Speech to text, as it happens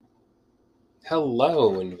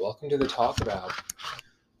Hello, and welcome to the Talk About.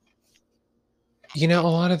 A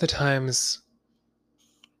lot of the times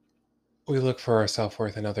we look for our self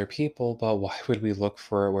worth in other people, but why would we look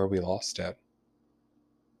for it where we lost it?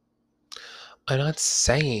 I'm not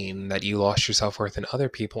saying that you lost your self worth in other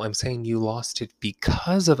people. I'm saying you lost it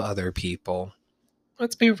because of other people.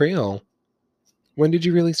 Let's be real. When did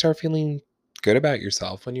you really start feeling good about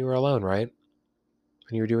yourself? When you were alone, right?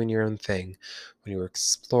 When you were doing your own thing, when you were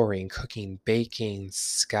exploring, cooking, baking,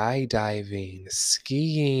 skydiving,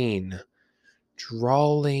 skiing,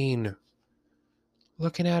 drawing,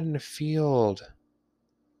 looking out in a field.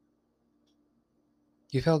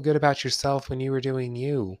 You felt good about yourself when you were doing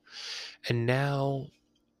you. And now,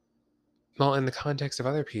 well, in the context of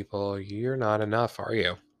other people, you're not enough, are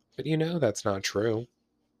you? But you know that's not true.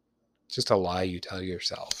 It's just a lie you tell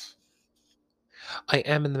yourself. I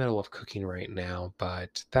am in the middle of cooking right now,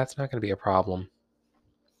 but that's not going to be a problem.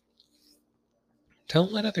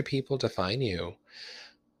 Don't let other people define you.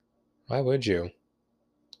 Why would you?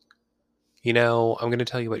 I'm going to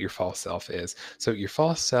tell you what your false self is. So, your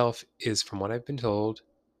false self is, from what I've been told,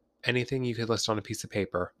 anything you could list on a piece of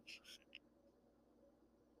paper.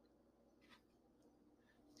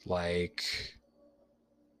 Like,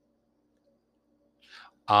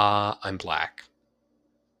 I'm black.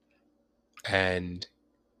 And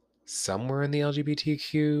somewhere in the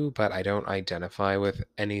LGBTQ, but I don't identify with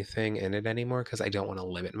anything in it anymore because I don't want to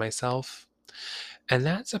limit myself. And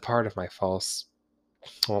that's a part of my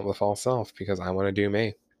the false self because I want to do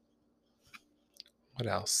me. What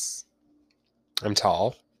else? I'm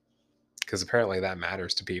tall because apparently that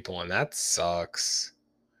matters to people and that sucks.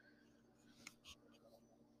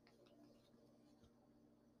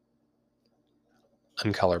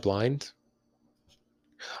 I'm colorblind.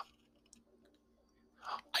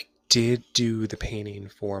 I did do the painting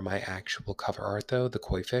for my actual cover art though, the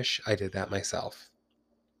koi fish. I did that myself.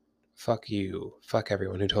 Fuck you. Fuck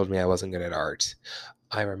everyone who told me I wasn't good at art.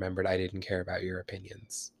 I remembered I didn't care about your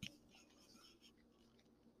opinions.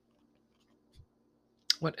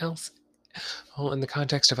 What else? Well, in the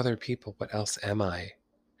context of other people, what else am I?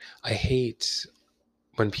 I hate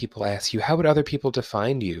when people ask you, how would other people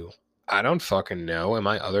define you? I don't fucking know. Am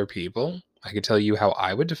I other people? I could tell you how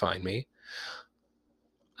I would define me.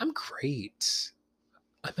 I'm great.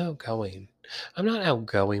 I'm outgoing. I'm not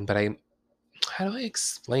outgoing, but how do I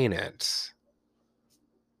explain it?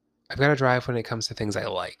 I've got to drive when it comes to things I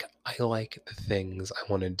like. I like the things I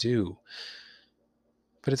want to do.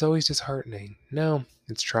 But it's always disheartening. No,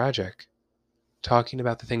 it's tragic. Talking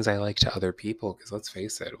about the things I like to other people, because let's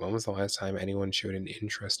face it, when was the last time anyone showed an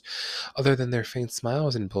interest other than their faint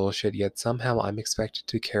smiles and bullshit, yet somehow I'm expected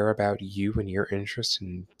to care about you and your interest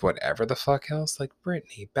in whatever the fuck else? Like,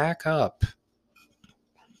 Brittany, back up.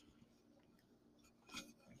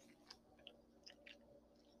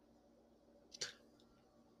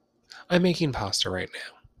 I'm making pasta right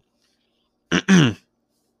now.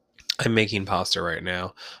 I'm making pasta right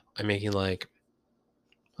now. I'm making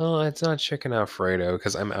well, it's not chicken Alfredo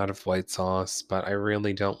because I'm out of white sauce, but I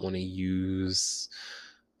really don't want to use.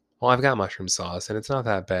 Well, I've got mushroom sauce and it's not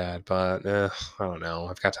that bad, but I don't know.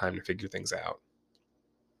 I've got time to figure things out.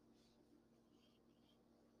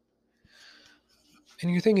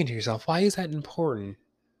 And you're thinking to yourself, why is that important?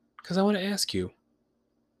 Because I want to ask you,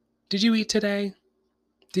 did you eat today?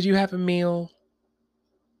 Did you have a meal?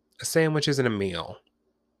 A sandwich isn't a meal.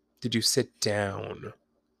 Did you sit down?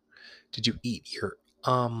 Did you eat your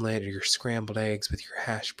omelet or your scrambled eggs with your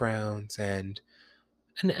hash browns and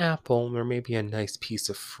an apple or maybe a nice piece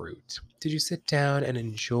of fruit? Did you sit down and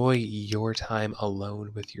enjoy your time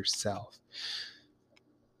alone with yourself?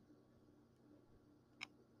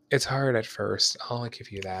 It's hard at first, I'll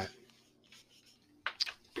give you that.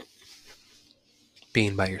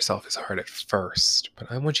 Being by yourself is hard at first,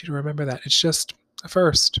 but I want you to remember that it's just a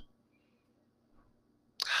first.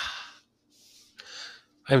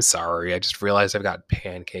 I'm sorry, I just realized I've got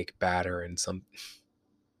pancake batter and something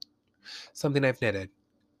I've knitted.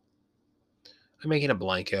 I'm making a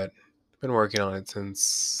blanket. I've been working on it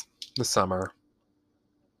since the summer.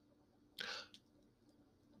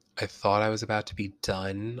 I thought I was about to be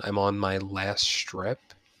done. I'm on my last strip.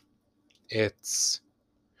 It's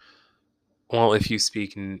well, if you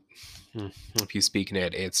speak knit,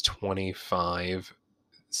 it's 25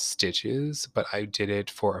 stitches, but I did it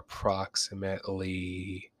for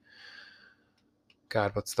approximately,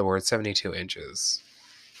 God, what's the word? 72 inches.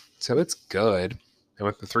 So it's good. And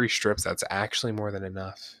with the 3 strips, that's actually more than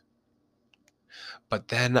enough. But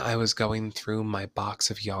then I was going through my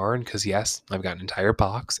box of yarn because, yes, I've got an entire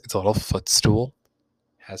box. It's a little footstool.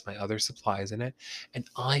 has my other supplies in it, and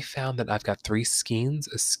I found that I've got 3 skeins.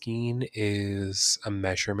 A skein is a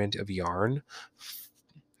measurement of yarn.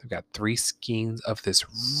 I've got 3 skeins of this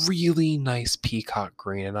really nice peacock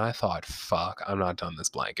green, and I thought, fuck, I'm not done this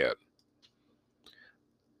blanket.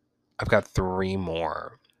 I've got 3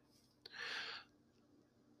 more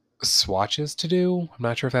swatches to do. I'm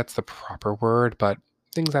not sure if that's the proper word, but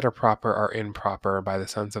things that are proper are improper by the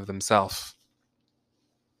sense of themselves.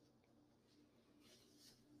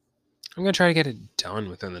 I'm going to try to get it done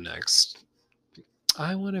within the next...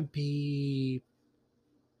 I want to be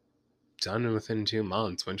done within 2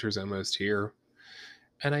 months. Winter's almost here.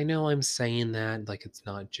 And I know I'm saying that like it's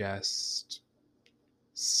not just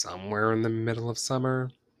somewhere in the middle of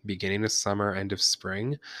summer, beginning of summer, end of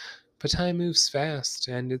spring, but time moves fast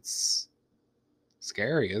and it's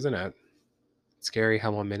scary, isn't it? It's scary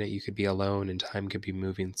how 1 minute you could be alone and time could be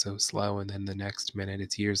moving so slow, and then the next minute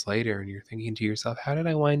it's years later and you're thinking to yourself, how did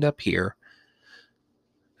I wind up here?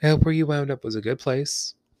 I hope where you wound up was a good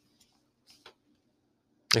place.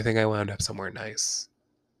 I think I wound up somewhere nice.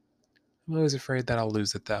 I'm always afraid that I'll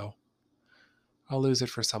lose it though. I'll lose it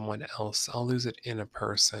for someone else. I'll lose it in a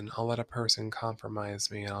person. I'll let a person compromise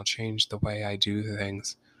me and I'll change the way I do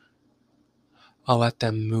things. I'll let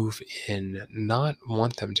them move in, not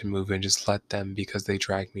want them to move in, just let them because they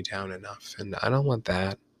drag me down enough. And I don't want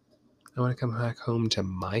that. I want to come back home to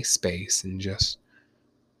my space and just...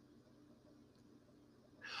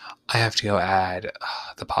 I have to go add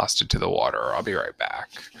the pasta to the water. I'll be right back.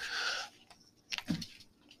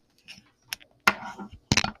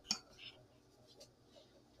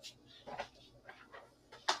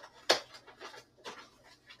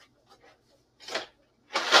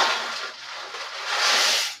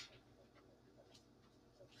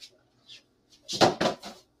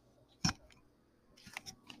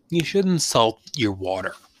 You shouldn't salt your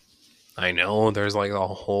water. I know there's like a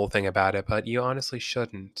whole thing about it, but you honestly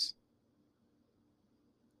shouldn't.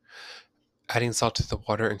 Adding salt to the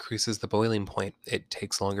water increases the boiling point. It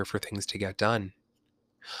takes longer for things to get done.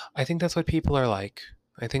 I think that's what people are like.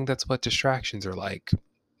 I think that's what distractions are like.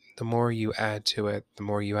 The more you add to it, the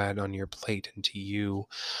more you add on your plate and to you,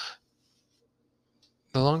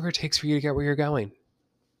 the longer it takes for you to get where you're going.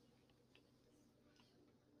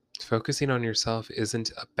 Focusing on yourself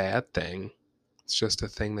isn't a bad thing. It's just a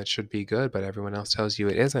thing that should be good, but everyone else tells you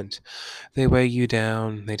it isn't. They weigh you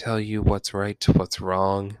down. They tell you what's right, what's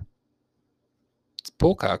wrong. It's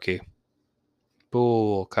bullcocky.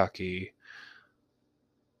 Bullcocky.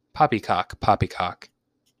 Poppycock. Poppycock.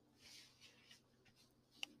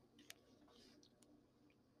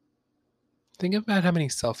 Think about how many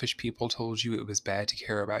selfish people told you it was bad to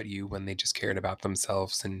care about you when they just cared about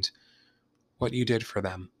themselves and what you did for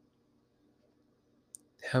them.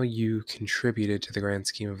 How you contributed to the grand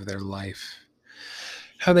scheme of their life.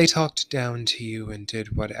 How they talked down to you and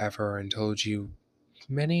did whatever and told you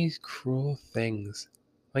many cruel things.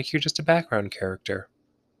 Like you're just a background character.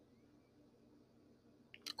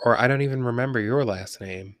 Or I don't even remember your last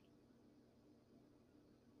name.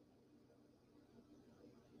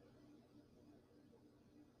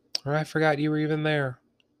 Or I forgot you were even there.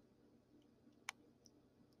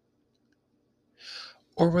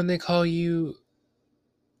 Or when they call you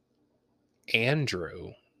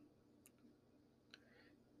Andrew.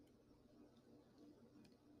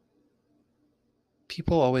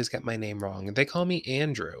 People always get my name wrong. They call me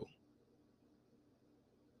Andrew.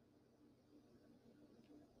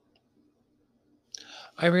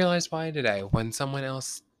 I realized why today when someone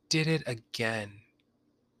else did it again.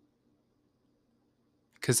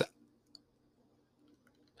 Because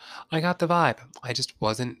I got the vibe. I just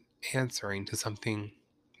wasn't answering to something.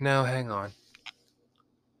 No, hang on.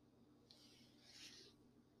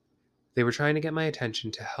 They were trying to get my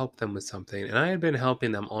attention to help them with something, and I had been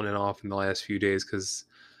helping them on and off in the last few days because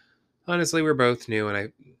honestly, we're both new,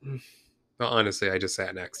 and honestly, I just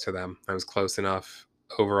sat next to them. I was close enough.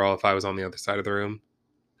 Overall, if I was on the other side of the room,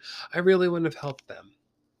 I really wouldn't have helped them.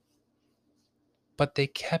 But they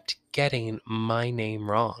kept getting my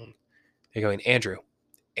name wrong. They're going, Andrew,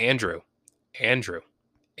 Andrew, Andrew,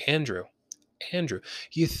 Andrew, Andrew.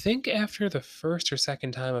 You think after the first or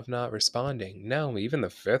second time of not responding, no, even the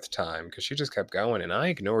 5th time, because she just kept going and I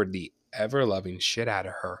ignored the ever-loving shit out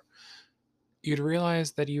of her, you'd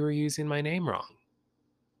realize that you were using my name wrong.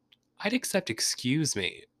 I'd accept excuse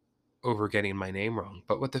me over getting my name wrong,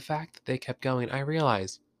 but with the fact that they kept going, I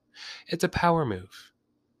realized it's a power move.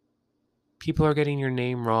 People are getting your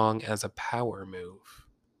name wrong as a power move.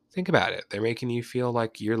 Think about it. They're making you feel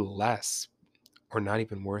like you're less or not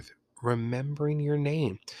even worth remembering your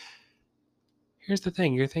name. Here's the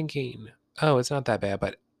thing. You're thinking, oh, it's not that bad,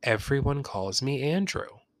 but everyone calls me Andrew.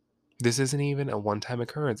 This isn't even a one-time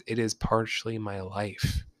occurrence. It is partially my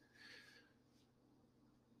life.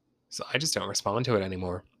 So I just don't respond to it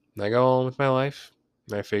anymore. I go on with my life.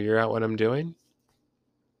 I figure out what I'm doing.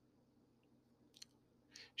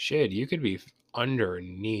 Shit, you could be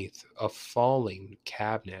underneath a falling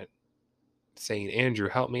cabinet saying, Andrew,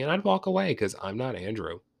 help me. And I'd walk away because I'm not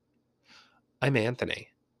Andrew. I'm Anthony.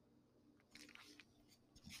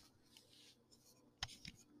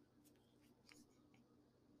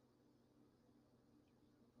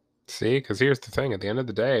 See, because here's the thing. At the end of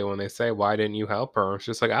the day, when they say, why didn't you help her? It's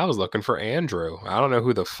just like, I was looking for Andrew. I don't know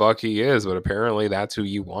who the fuck he is, but apparently that's who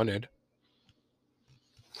you wanted.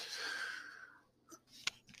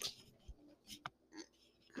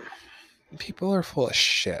 People are full of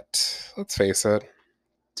shit. Let's face it.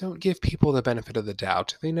 Don't give people the benefit of the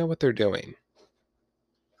doubt. They know what they're doing.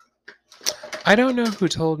 I don't know who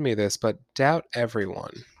told me this, but doubt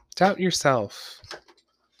everyone. Doubt yourself.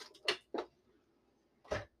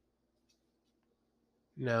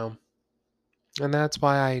 No. And that's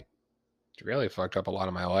why I really fucked up a lot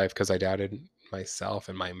of my life, because I doubted myself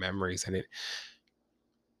and my memories, and it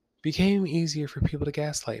became easier for people to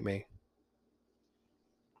gaslight me.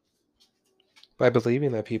 By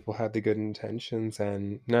believing that people had the good intentions,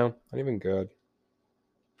 and no, not even good.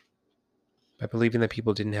 By believing that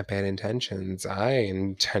people didn't have bad intentions, I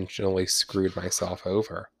intentionally screwed myself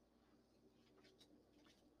over.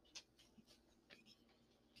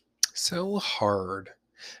 So hard.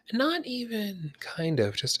 Not even kind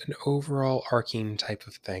of, just an overall arcing type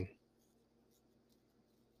of thing.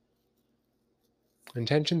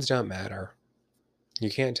 Intentions don't matter.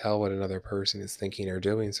 You can't tell what another person is thinking or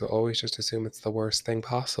doing, so always just assume it's the worst thing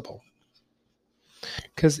possible.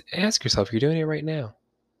 Because ask yourself, you're doing it right now.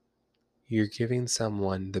 You're giving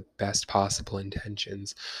someone the best possible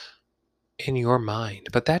intentions in your mind,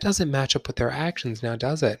 but that doesn't match up with their actions now,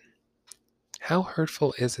 does it? How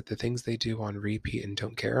hurtful is it, the things they do on repeat and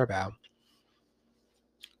don't care about?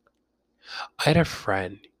 I had a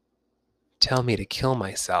friend tell me to kill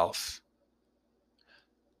myself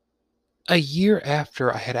a year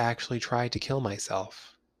after I had actually tried to kill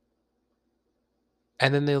myself.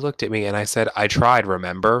 And then they looked at me and I said, I tried,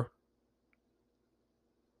 remember?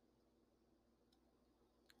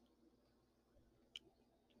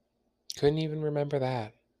 Couldn't even remember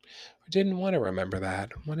that. I didn't want to remember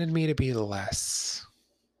that. Wanted me to be less.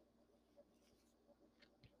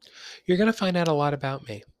 You're going to find out a lot about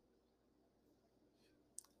me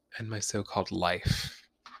and my so-called life.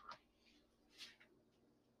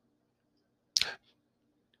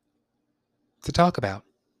 To talk about.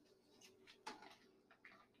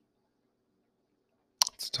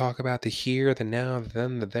 Let's talk about the here, the now, the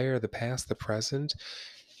then, the there, the past, the present,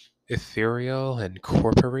 ethereal and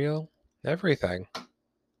corporeal, everything.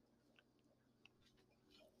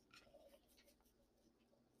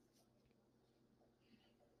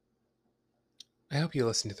 I hope you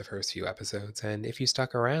listened to the first few episodes, and if you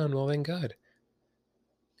stuck around, well then good.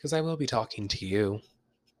 Because I will be talking to you.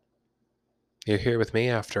 You're here with me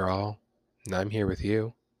after all, and I'm here with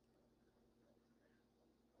you.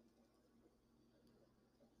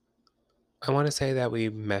 I want to say that we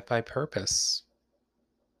met by purpose.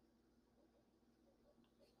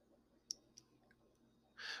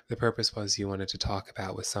 The purpose was you wanted to talk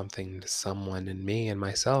about with something to someone and me and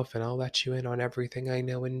myself, and I'll let you in on everything I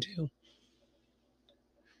know and do.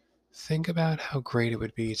 Think about how great it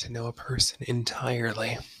would be to know a person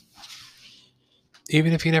entirely.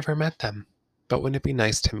 Even if you never met them. But wouldn't it be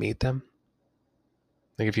nice to meet them?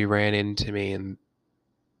 Like if you ran into me and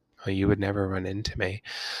well, you would never run into me,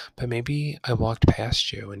 but maybe I walked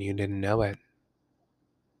past you and you didn't know it.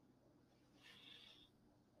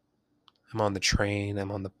 I'm on the train,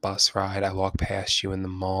 I'm on the bus ride, I walk past you in the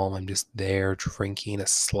mall, I'm just there drinking a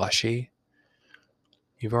slushie.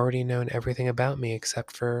 You've already known everything about me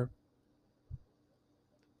except for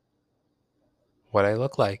what I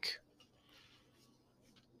look like.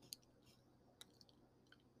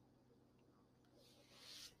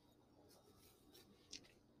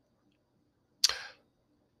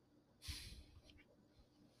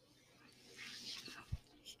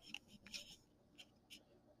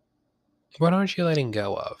 What aren't you letting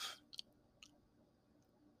go of?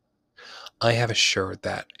 I have assured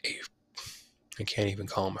that I can't even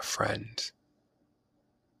call him a friend.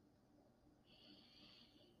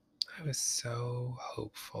 I was so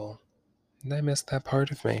hopeful, and I missed that part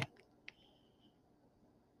of me.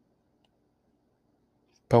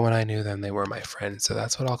 But when I knew them, they were my friends, so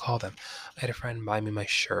that's what I'll call them. I had a friend buy me my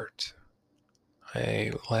shirt.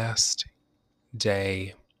 Last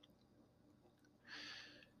day,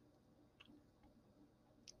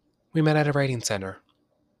 we met at a writing center.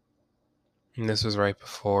 And this was right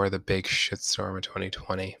before the big shitstorm of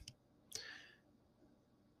 2020.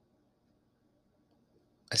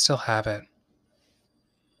 I still have it.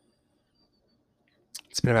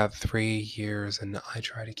 It's been about 3 years, and I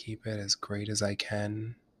try to keep it as great as I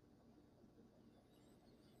can.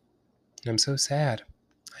 I'm so sad.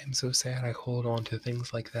 I'm so sad I hold on to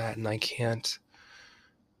things like that, and I can't.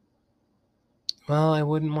 Well, I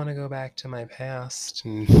wouldn't want to go back to my past.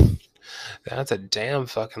 And that's a damn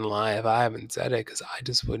fucking lie if I haven't said it, because I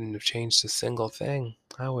just wouldn't have changed a single thing.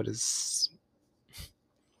 I would have.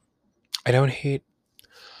 I don't hate.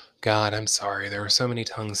 God, I'm sorry. There are so many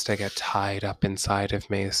tongues to get tied up inside of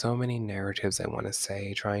me, so many narratives I want to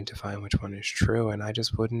say, trying to find which one is true, and I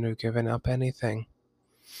just wouldn't have given up anything.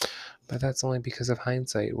 But that's only because of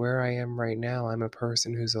hindsight. Where I am right now, I'm a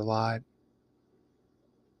person who's a lot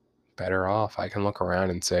better off. I can look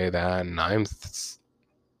around and say that, and I'm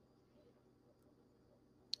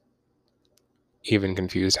even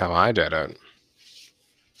confused how I did it.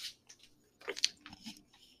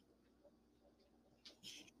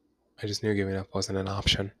 I just knew giving up wasn't an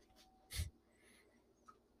option.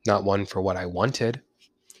 Not one for what I wanted.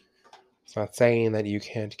 It's not saying that you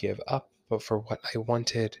can't give up, but for what I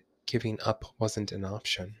wanted, giving up wasn't an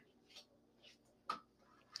option.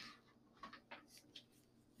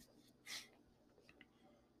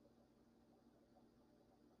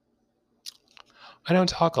 I don't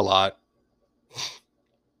talk a lot.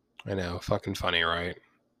 I know, fucking funny, right?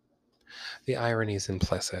 The irony is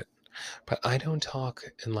implicit. But I don't talk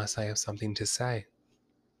unless I have something to say.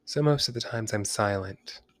 So most of the times I'm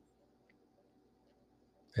silent.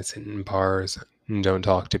 I sit in bars and don't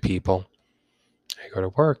talk to people. I go to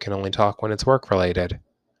work and only talk when it's work related.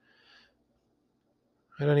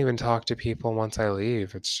 I don't even talk to people once I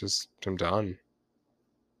leave. It's just, I'm done.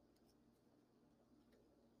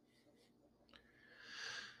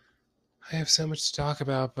 I have so much to talk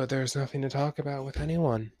about, but there's nothing to talk about with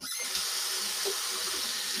anyone.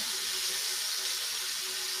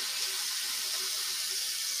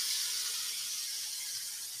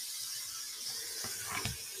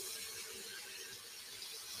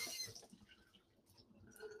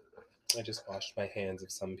 I just washed my hands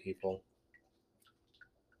of some people.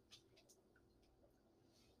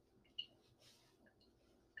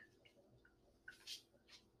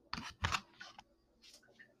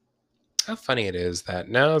 How funny it is that,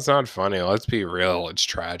 no, it's not funny. Let's be real. It's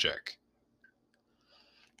tragic.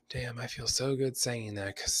 Damn, I feel so good saying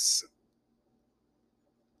that because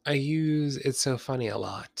I use "it's so funny" a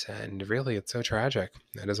lot, and really, it's so tragic.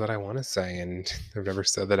 That is what I want to say, and I've never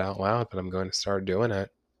said that out loud, but I'm going to start doing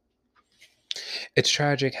it. It's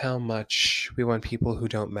tragic how much we want people who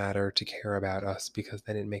don't matter to care about us because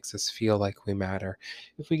then it makes us feel like we matter.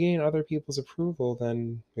 If we gain other people's approval,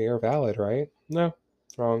 then we are valid, right? No,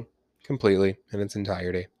 wrong. Completely, in its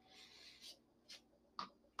entirety.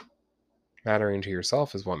 Mattering to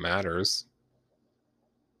yourself is what matters.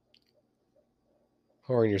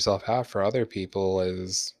 Pouring yourself out for other people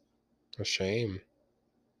is a shame.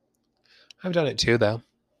 I've done it too, though.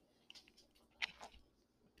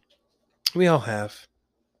 We all have.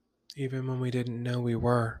 Even when we didn't know we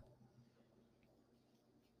were.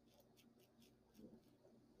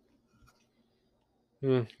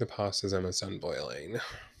 The pasta's almost done boiling.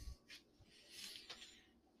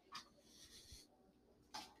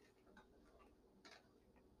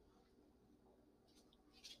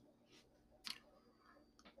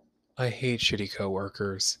 I hate shitty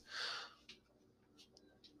coworkers.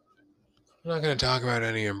 I'm not going to talk about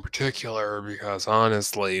any in particular because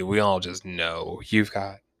honestly, we all just know you've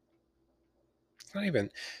got. It's not even.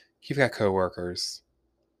 You've got coworkers.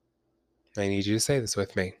 I need you to say this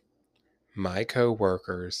with me. My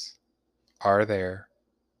coworkers are there.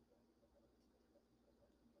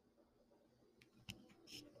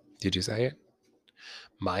 Did you say it?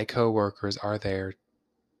 My coworkers are there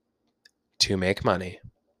to make money.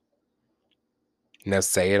 Now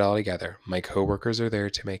say it all together. My coworkers are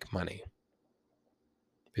there to make money.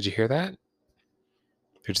 Did you hear that?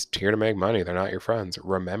 They're just here to make money. They're not your friends.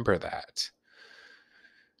 Remember that.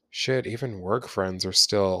 Shit, even work friends are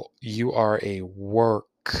still. You are a work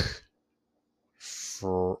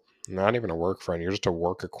for. Not even a work friend. You're just a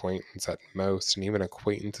work acquaintance at most. And even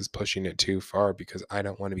acquaintance is pushing it too far because I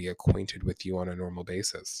don't want to be acquainted with you on a normal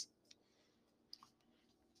basis.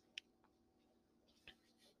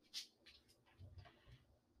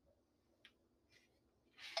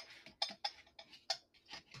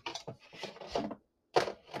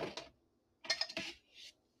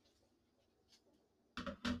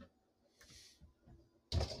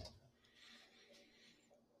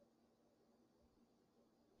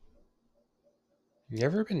 You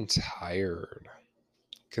ever been tired?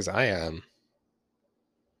 Because I am.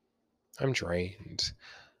 I'm drained.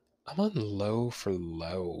 I'm on low for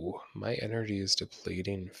low. My energy is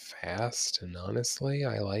depleting fast, and honestly,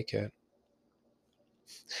 I like it.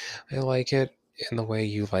 I like it in the way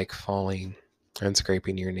you like falling and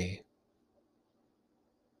scraping your knee.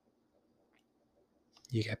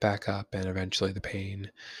 You get back up, and eventually the pain,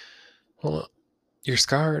 well, you're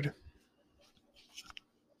scarred.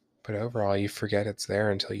 But overall, you forget it's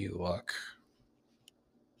there until you look.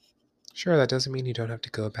 Sure, that doesn't mean you don't have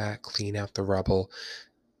to go back, clean out the rubble,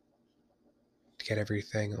 to get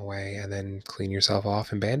everything away, and then clean yourself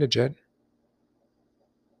off and bandage it.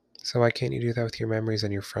 So why can't you do that with your memories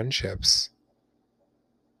and your friendships?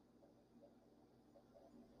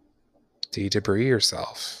 De-debris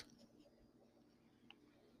yourself.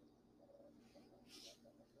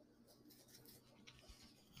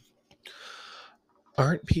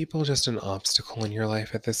 Aren't people just an obstacle in your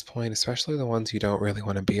life at this point, especially the ones you don't really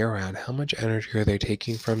want to be around? How much energy are they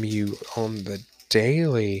taking from you on the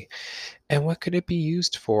daily? And what could it be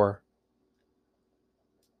used for?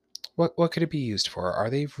 What could it be used for? Are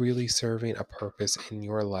they really serving a purpose in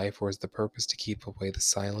your life, or is the purpose to keep away the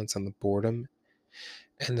silence and the boredom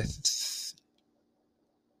and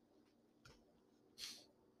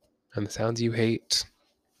and the sounds you hate?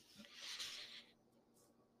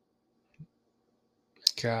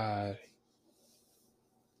 God.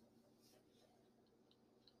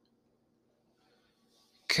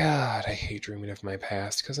 God, I hate dreaming of my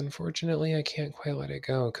past because unfortunately I can't quite let it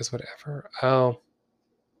go because whatever. Oh,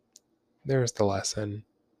 there's the lesson.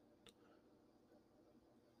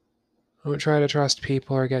 Don't try to trust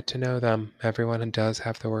people or get to know them. Everyone does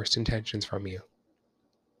have the worst intentions from you.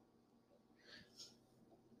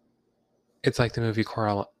 It's like the movie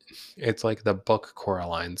Coraline. It's like the book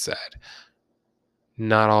Coraline said.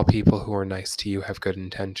 Not all people who are nice to you have good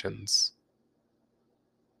intentions.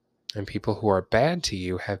 And people who are bad to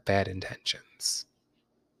you have bad intentions.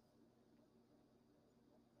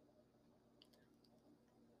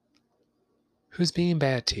 Who's being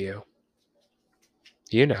bad to you?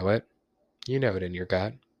 You know it. You know it in your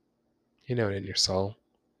gut. You know it in your soul.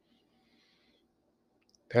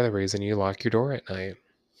 They're the reason you lock your door at night.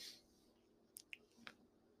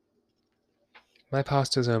 My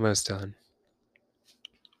pasta's almost done.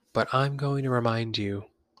 But I'm going to remind you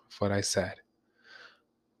of what I said.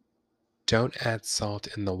 Don't add salt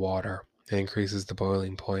in the water. It increases the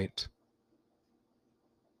boiling point.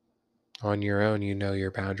 On your own, you know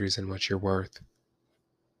your boundaries and what you're worth.